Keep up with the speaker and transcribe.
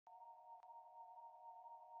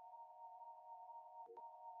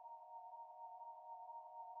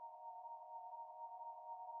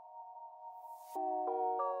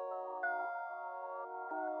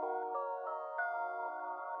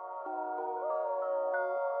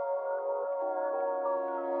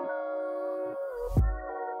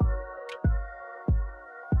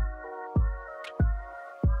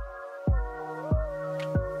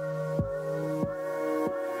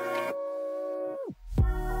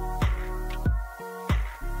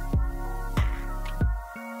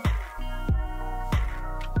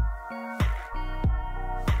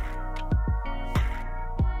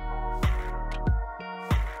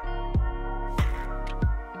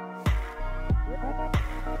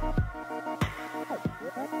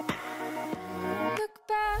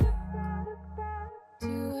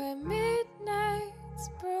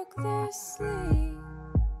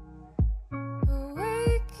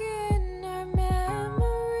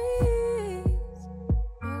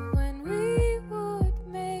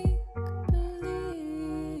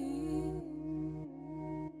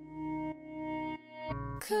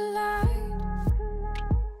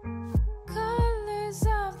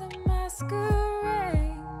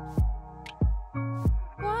masquerade.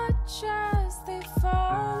 Watch as they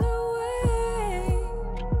fall away,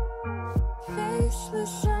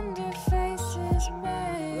 faceless under faces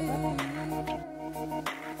made.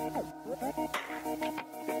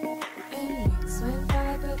 And weeks went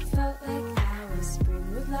by but felt like hours.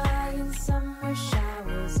 Spring would lie in summer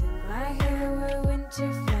showers. In my hair were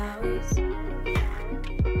winter flowers.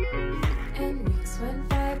 And weeks went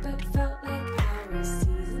by but felt like hours.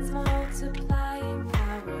 Seasons multiply in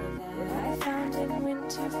power that I found in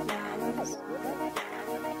winter flowers.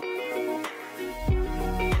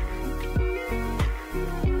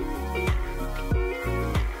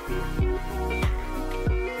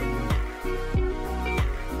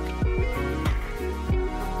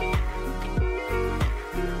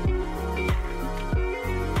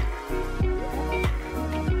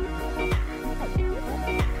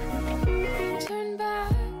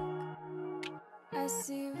 I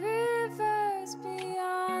see rivers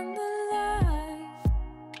beyond the light,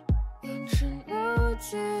 ancient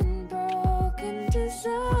roads in broken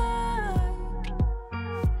design,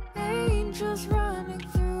 angels running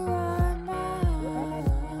through our minds.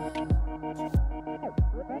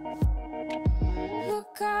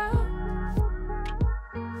 Look up,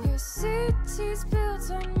 your city's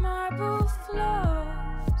built on marble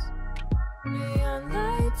floors, neon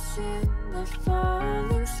lights in the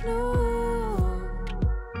falling snow.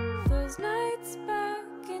 Those nights back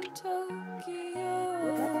in Tokyo.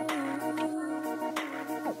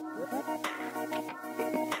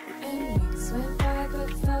 And weeks went by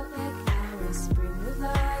but felt like hours. Spring would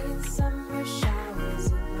lie in summer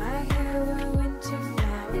showers. In my hair were winter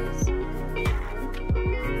flowers.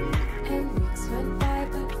 And weeks went by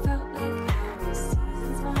but felt like hours.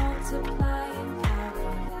 Seasons multiply in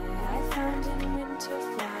power that I found in winter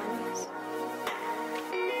flowers.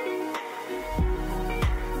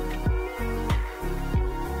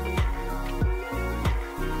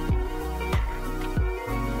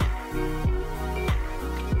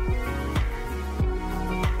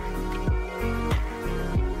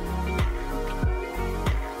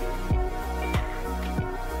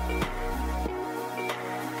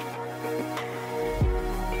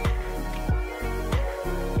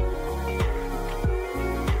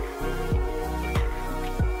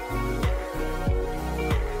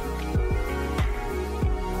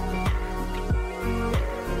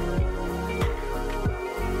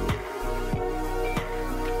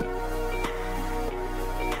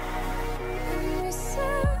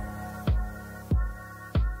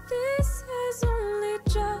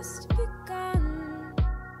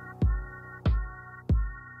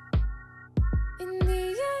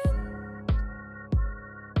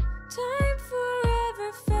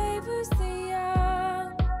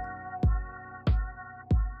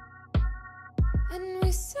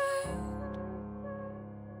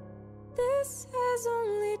 This has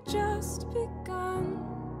only just begun.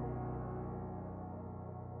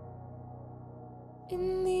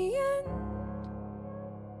 In the end,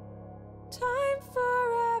 time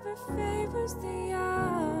forever favors the young.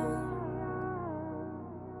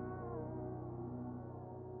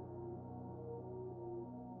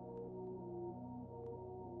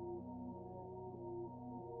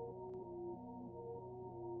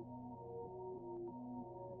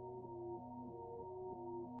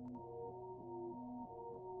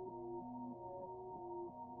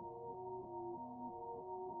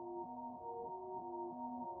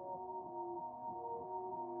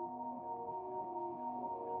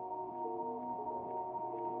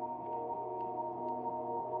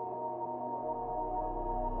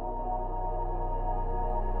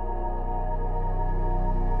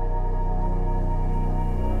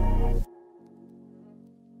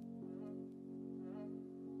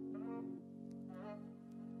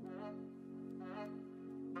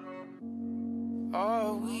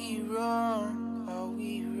 Are we wrong? Are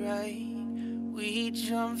we right? We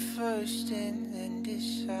jump first and then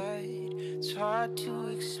decide. It's hard to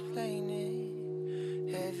explain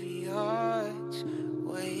it. Heavy hearts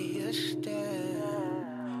weigh us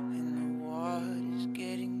down, and the water's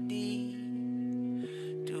getting deep.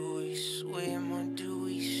 Do we swim or do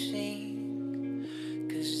we sink?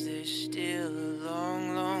 'Cause there's still a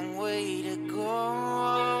long, long way to go.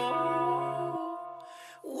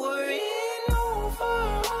 Worrying over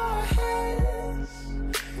our heads,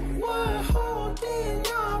 we're holding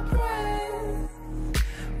our breath.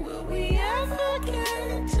 Will we ever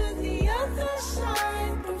get to the other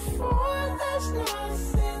side before there's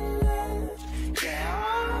nothing left? Yeah,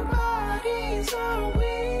 our bodies are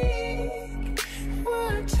weak,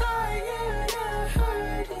 we're tired of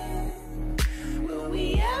hurting. Will we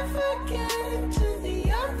ever get to the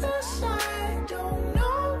other side?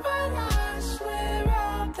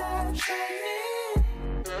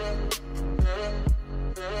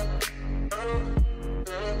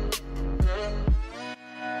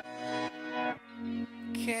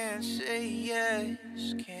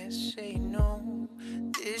 just can't say no.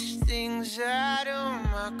 This thing's out of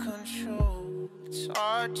my control. It's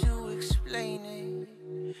hard to explain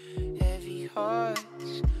it. Heavy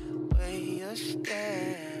hearts weigh us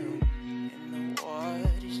down, and the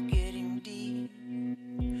water's getting deep.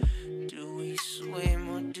 Do we swim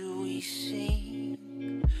or do we sink?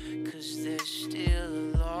 'Cause there's still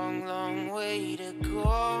a long, long way to go.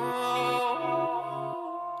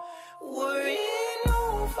 Worrying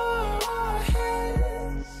over our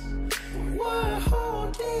heads, we're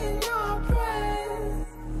holding our breath.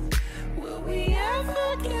 Will we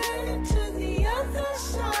ever get to the other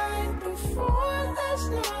side before there's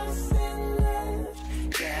nothing left?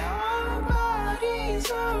 Yeah, our bodies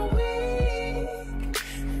are weak,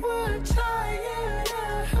 we're tired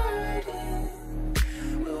of hurting.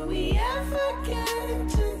 Will we ever get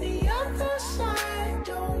to the other side?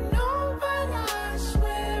 Don't know, but I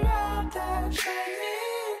swear I'll die trying.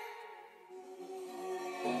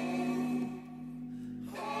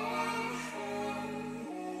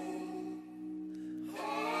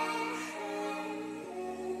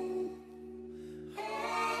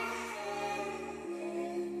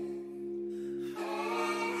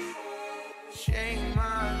 Shake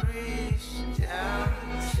my wrist down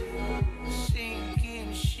to a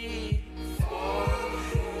sinking ship.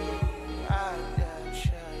 I got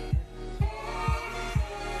trying.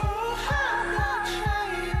 Oh, I got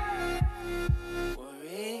trying.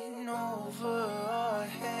 Worrying over our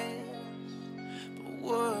heads, but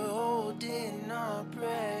we're holding our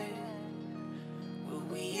breath. Will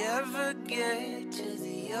we ever get to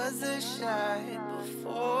the other side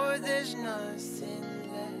before there's nothing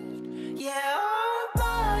left? Yeah, our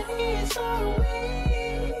bodies are weak,